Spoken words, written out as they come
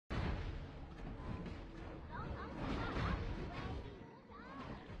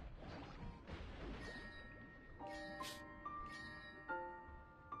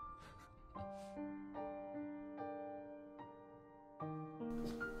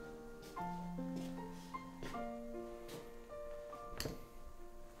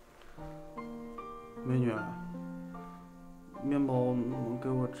美女，面包能给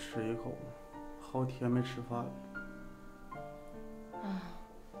我吃一口吗？好天没吃饭了。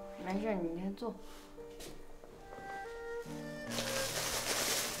没事，你先坐。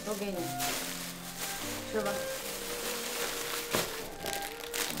都给你，吃吧。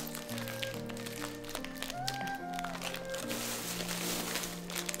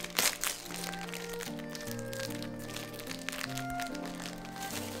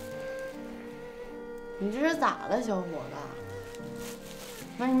你这是咋了，小伙子？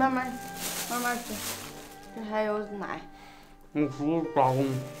那你慢慢吃，这还有奶。我叔叔打工，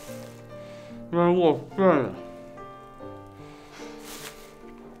让人给我骗了。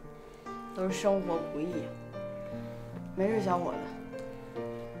都是生活不易。没事，小伙子。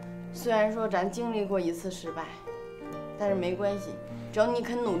虽然说咱经历过一次失败，但是没关系，只要你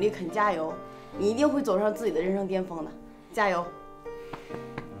肯努力、肯加油，你一定会走上自己的人生巅峰的。加油！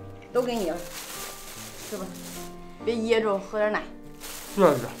都给你了，吃吧，别噎着，喝点奶。谢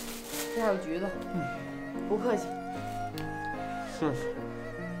谢。这还有橘子。不客气。谢谢。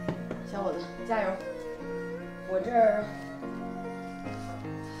小伙子，加油！我这儿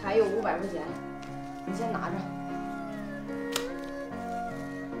还有500块钱，你先拿着。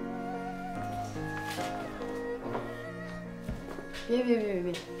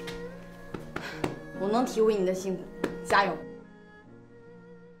别！我能体会你的辛苦，加油！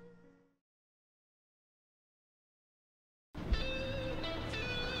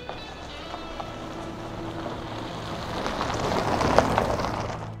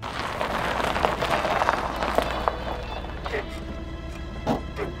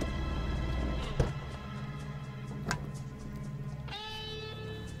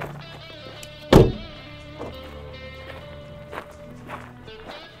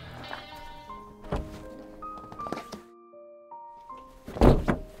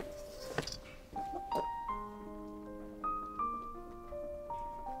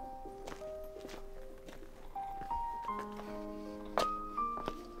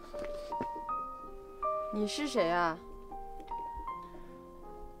你是谁啊？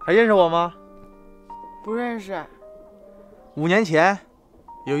还认识我吗？不认识。5年前，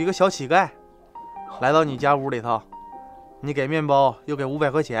有一个小乞丐来到你家屋里头，你给面包又给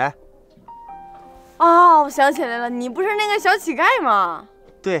500块钱。哦，我想起来了，你不是那个小乞丐吗？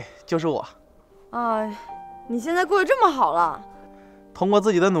对，就是我。啊，你现在过得这么好了？通过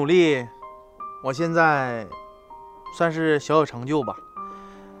自己的努力，我现在算是小有成就吧，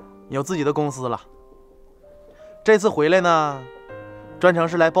有自己的公司了。这次回来呢，专程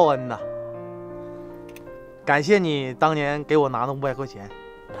是来报恩的。感谢你当年给我拿那500块钱，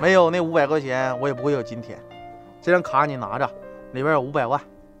没有那500块钱，我也不会有今天。这张卡你拿着，里边有500万。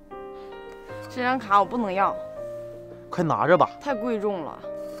这张卡我不能要，快拿着吧，太贵重了，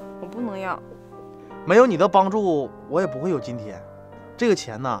我不能要。没有你的帮助，我也不会有今天。这个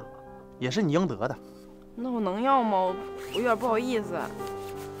钱呢，也是你应得的。那我能要吗？我有点不好意思。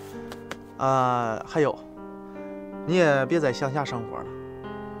还有。你也别在乡下生活了，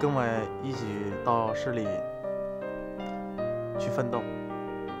跟我一起到市里去奋斗、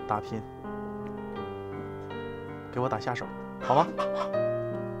打拼，给我打下手，好吗？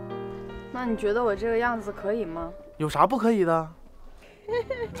那你觉得我这个样子可以吗？有啥不可以的？我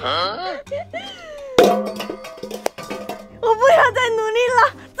不想再努力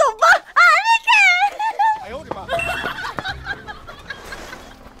了，走吧！哎呦我的妈！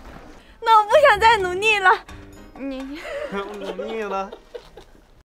那我不想再努力了。你努力了。